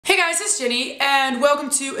Hey guys, it's Jenny and welcome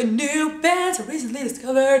to a new band recently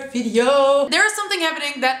discovered video. There is something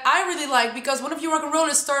happening that I really like because one of you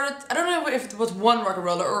Rocknrollers started, I don't know if it was one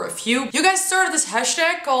Rocknroller or a few. You guys started this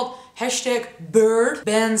hashtag called #bird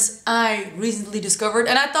bands I recently discovered,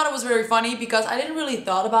 and I thought it was very funny because I didn't really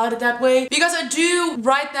thought about it that way, because I do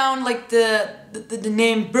write down like the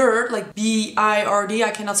name bird, like B-I-R-D. I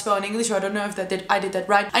cannot spell in English, so I don't know if I did that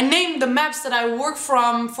right. I named the maps that I work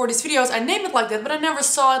from for these videos, I named it like that, but I never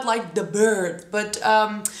saw it like the bird. But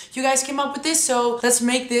you guys came up with this, so let's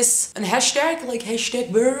make this a hashtag, like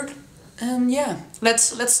 #bird. And yeah,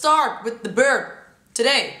 let's start with the bird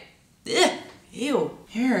today. Ugh. Ew,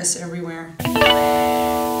 hairs everywhere.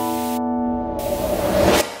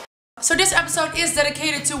 So this episode is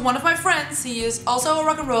dedicated to one of my friends. He is also a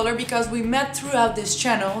Rocknroller because we met throughout this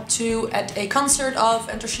channel at a concert of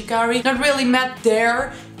Enter Shikari. Not really met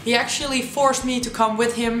there. He actually forced me to come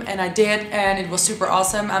with him, and I did, and it was super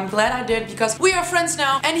awesome. I'm glad I did because we are friends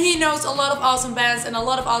now, and he knows a lot of awesome bands and a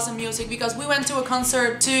lot of awesome music because we went to a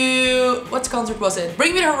concert what concert was it?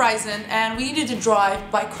 Bring Me the Horizon, and we needed to drive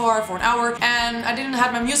by car for an hour, and I didn't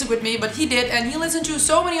have my music with me, but he did, and he listened to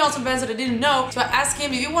so many awesome bands that I didn't know. So I asked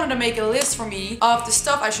him if he wanted to make a list for me of the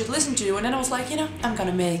stuff I should listen to, and then I was like, you know, I'm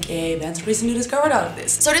gonna make a band recently discovered out of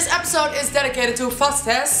this. So this episode is dedicated to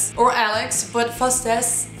Vastez, or Alex, but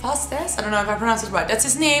Vastez? I don't know if I pronounced it right. That's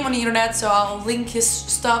his name on the internet, so I'll link his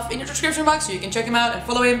stuff in the description box so you can check him out and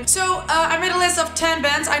follow him. So I made a list of 10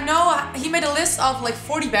 bands. I know he made a list of like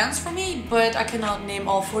 40 bands for me, but I cannot name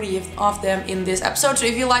all 40 of them in this episode. So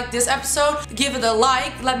if you like this episode, give it a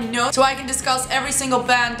like, let me know, so I can discuss every single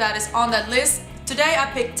band that is on that list. Today I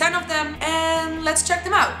picked 10 of them, and let's check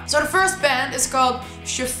them out. So the first band is called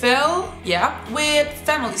Chevelle, yeah, with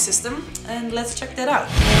Family System, and let's check that out.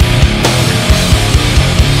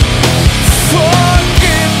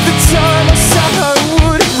 Forget the time I said I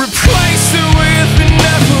would replace it with and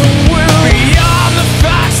never will. Beyond the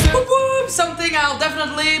facts. Whoop whoop, something I'll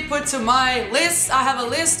definitely put to my list. I have a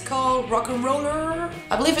list called Rocknroller.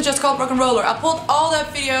 I believe it's just called Rocknroller. I pulled all the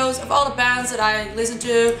videos of all the bands that I listen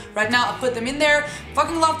to right now. I put them in there.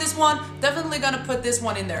 Fucking love this one. Definitely gonna put this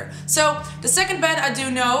one in there. So the second band I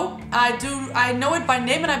do know. I know it by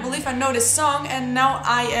name, and I believe I know this song, and now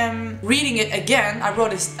I am reading it again. I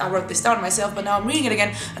wrote this down myself, but now I'm reading it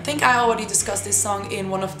again. I think I already discussed this song in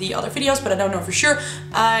one of the other videos, but I don't know for sure.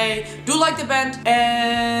 I do like the band,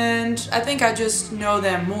 and I think I just know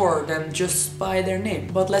them more than just by their name.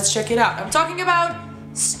 But let's check it out. I'm talking about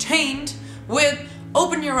Stained with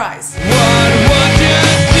Open Your Eyes. What would you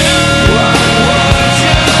do? What would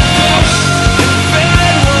you do if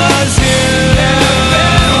it was you?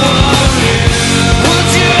 Would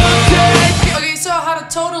you take? Okay, so I had a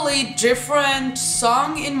totally different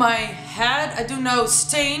song in my head. I do know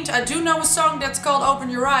Stained. I do know a song that's called Open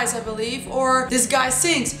Your Eyes, I believe, or this guy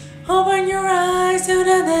sings Open your eyes, na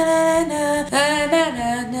na na na na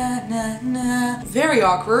na na na. Very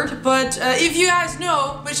awkward, but if you guys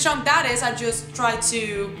know which song that is, I just tried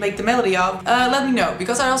to make the melody of. Let me know,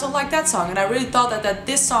 because I also like that song, and I really thought that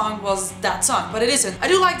this song was that song, but it isn't. I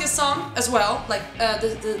do like this song as well, like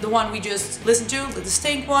the one we just listened to, the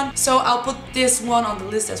Stalk one. So I'll put this one on the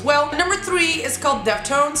list as well. Number 3 is called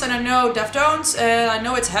Deftones, and I know Deftones, and I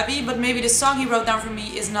know it's heavy, but maybe the song he wrote down for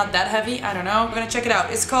me is not that heavy. I don't know. We're gonna check it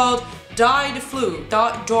out. It's called Die the Flu.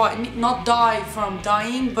 Not die from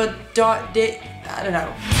dying, but die, I don't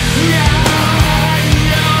know.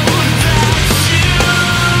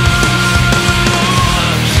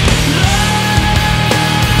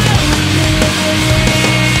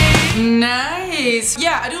 Nice.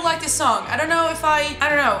 Yeah, I do like this song. I don't know what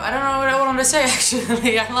I want to say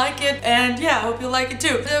actually. I like it, and yeah, I hope you like it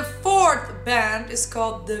too. The fourth band is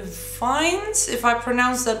called The Vines, if I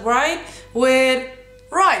pronounce that right, with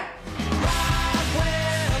Right.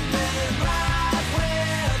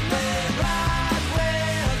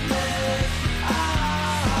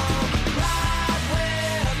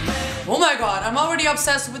 Oh my god, I'm already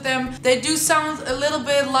obsessed with them. They do sound a little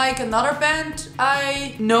bit like another band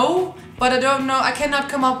I know, but I don't know, I cannot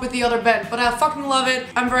come up with the other band, but I fucking love it.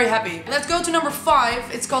 I'm very happy. Let's go to number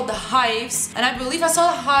 5. It's called The Hives, and I believe I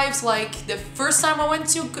saw The Hives like the first time I went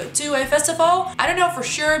to a festival. I don't know for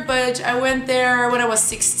sure, but I went there when I was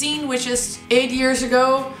 16, which is 8 years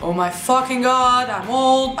ago. Oh my fucking god, I'm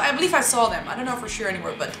old. I believe I saw them. I don't know for sure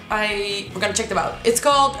anymore, but we're gonna check them out. It's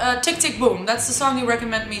called Tick Tick Boom. That's the song you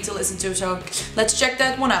recommend me to listen to, so let's check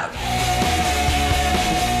that one out.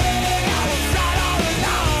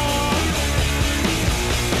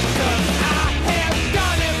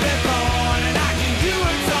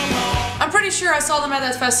 pretty sure I saw them at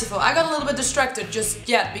that festival. I got a little bit distracted just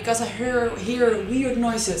yet because I hear weird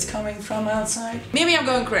noises coming from outside. Maybe I'm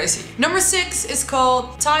going crazy. Number 6 is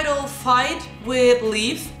called Title Fight with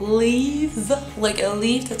Leaf. Leaf, like a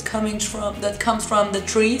leaf that comes from the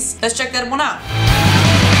trees. Let's check that one out.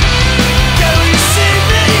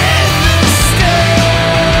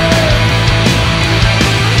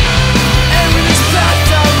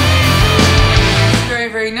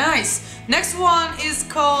 Very nice. Next one is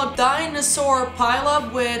called Dinosaur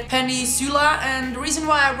Pileup with Penny Sula, and the reason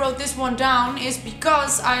why I wrote this one down is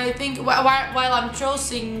because I think while I'm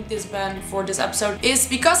choosing this band for this episode is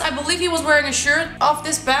because I believe he was wearing a shirt of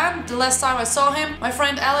this band the last time I saw him, my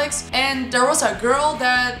friend Alex, and there was a girl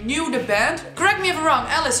that knew the band. Correct me if I'm wrong,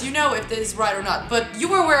 Alice, you know if this is right or not, but you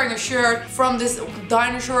were wearing a shirt from this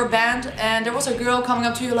dinosaur band and there was a girl coming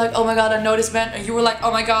up to you like, oh my god, I know this band, and you were like,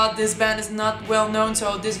 oh my god, this band is not well known,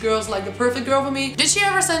 so this girl's like the perfect girl for me. Did she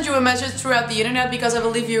ever send you a message throughout the internet? Because I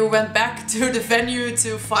believe you went back to the venue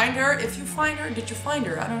to find her. If you find her, did you find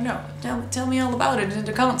her? I don't know. Tell me all about it in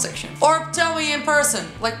the comment section. Or tell me in person,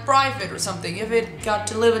 like private or something, if it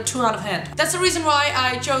got a little bit too out of hand. That's the reason why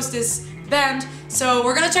I chose this band. So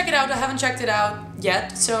we're gonna check it out. I haven't checked it out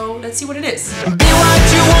yet, so let's see what it is. Be what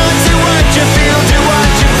you want, do what you feel, do what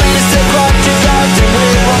you please, take what you got, do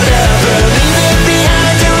it, whatever. Leave it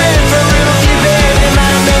behind, do it for real, keep it in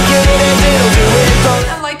mind, make it a deal, do it for.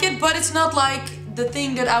 I like it, but it's not like the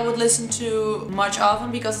thing that I would listen to much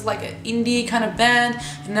often because it's like an indie kind of band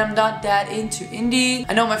and I'm not that into indie.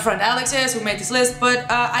 I know my friend Alex is, who made this list, but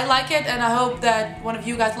I like it and I hope that one of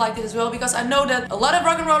you guys like it as well because I know that a lot of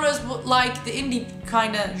rock and rollers would like the indie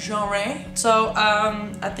kind of genre. So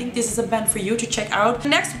I think this is a band for you to check out. The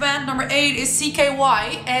next band, number 8, is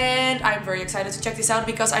CKY, and I'm very excited to check this out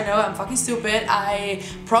because I know I'm fucking stupid. I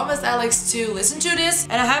promised Alex to listen to this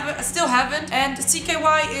and I still haven't. And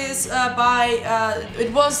CKY is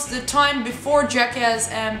it was the time before Jackass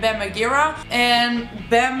and Bam Margera, and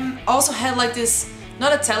Bam also had like this,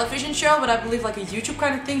 not a television show, but I believe like a YouTube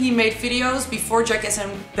kind of thing. He made videos before Jackass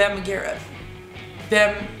and Bam Margera.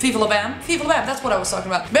 Viva la Bam, that's what I was talking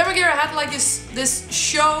about. Bam Margera had like this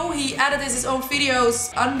show, he added his own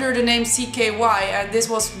videos under the name CKY, and this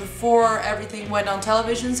was before everything went on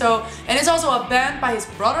television. So, and it's also a band by his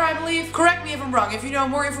brother, I believe. Correct me if I'm wrong. If you know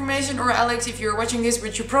more information, or Alex, if you're watching this,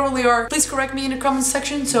 which you probably are, please correct me in the comments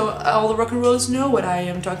section so all the rock and rollers know what I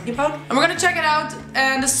am talking about. And we're gonna check it out,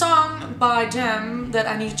 and the song by them that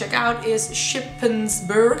I need to check out is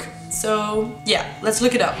Shippensburg. So yeah, let's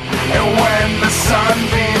look it up. And when the sun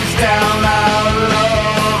beams down, I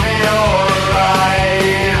love your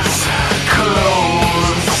eyes.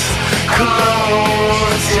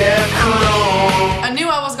 Close, yeah, close. I knew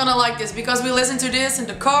I was gonna like this because we listened to this in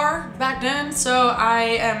the car back then, so I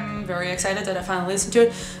am very excited that I finally listened to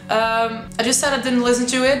it. I just said I didn't listen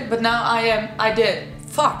to it, but now I did.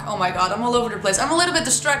 Fuck, oh my god, I'm all over the place. I'm a little bit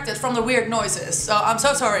distracted from the weird noises, so I'm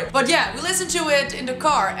so sorry. But yeah, we listened to it in the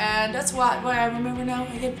car, and that's why I remember now.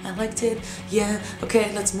 I liked it. Yeah,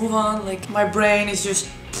 okay, let's move on. Like, my brain is just...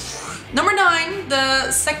 Number 9,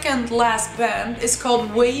 the second last band, is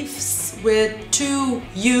called Waves with 2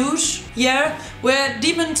 U's. Yeah, with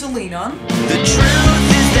Demon to Lean On. The truth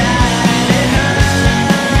is that it hurts.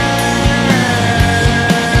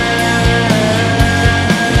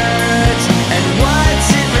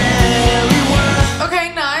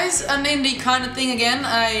 An indie kind of thing again.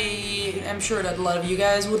 I am sure that a lot of you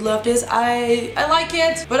guys would love this. I like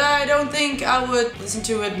it, but I don't think I would listen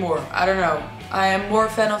to it more. I don't know. I am more a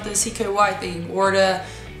fan of the CKY thing, or the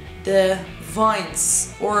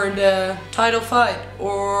Vines, or the Title Fight,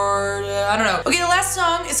 or the, I don't know. Okay, the last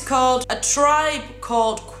song is called A Tribe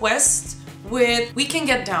Called Quest with We Can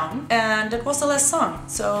Get Down, and that was the last song.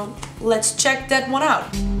 So let's check that one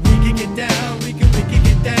out. We can get down, we can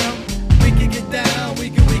get down. We can get down, we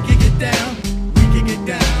can get down. We can get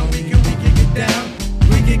down, we can get down.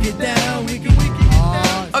 We can get down, we can get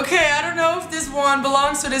down. Okay, I don't know if this one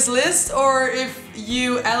belongs to this list or if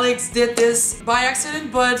you, Alex, did this by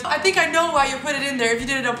accident, but I think I know why you put it in there, if you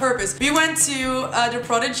did it on purpose. We went to The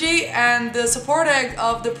Prodigy, and the support act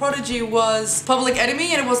of The Prodigy was Public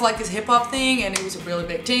Enemy, and it was like this hip-hop thing, and it was a really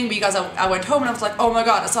big thing because I went home and I was like, oh my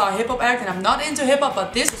god, I saw a hip-hop act, and I'm not into hip-hop,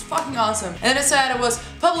 but this was fucking awesome. And then it said it was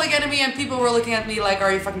Public Enemy, and people were looking at me like,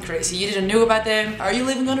 are you fucking crazy? You didn't know about them? Are you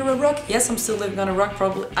living under a rock? Yes, I'm still living under a rock,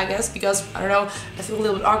 probably, I guess, because, I don't know, I feel a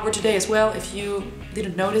little bit awkward today as well, if you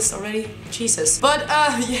didn't notice already. Jesus. But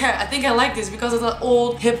yeah, I think I like this because of the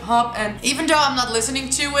old hip-hop, and even though I'm not listening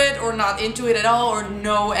to it or not into it at all or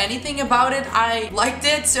know anything about it, I liked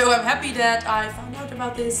it, so I'm happy that I found out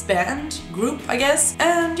about this band group, I guess.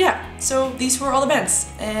 And yeah, so these were all the bands,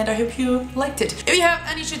 and I hope you liked it. If you have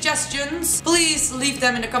any suggestions, please leave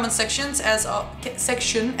them in the comment section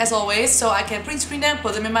as always, so I can print screen them,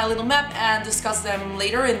 put them in my little map, and discuss them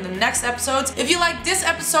later in the next episodes. If you like this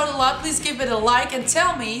episode a lot, please give it a like and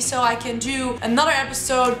tell me so I can do another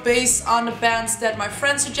episode based on the bands that my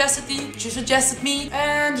friend suggested me.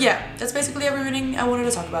 And yeah, that's basically everything I wanted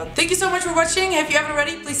to talk about. Thank you so much for watching. If you haven't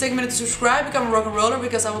already, please take a minute to subscribe, become a Rocknroller,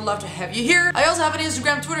 because I would love to have you here. I also have an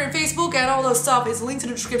Instagram, Twitter, and Facebook, and all those stuff is linked in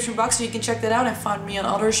the description box, so you can check that out and find me on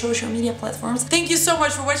other social media platforms. Thank you so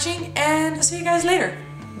much for watching, and I'll see you guys later.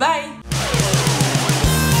 Bye!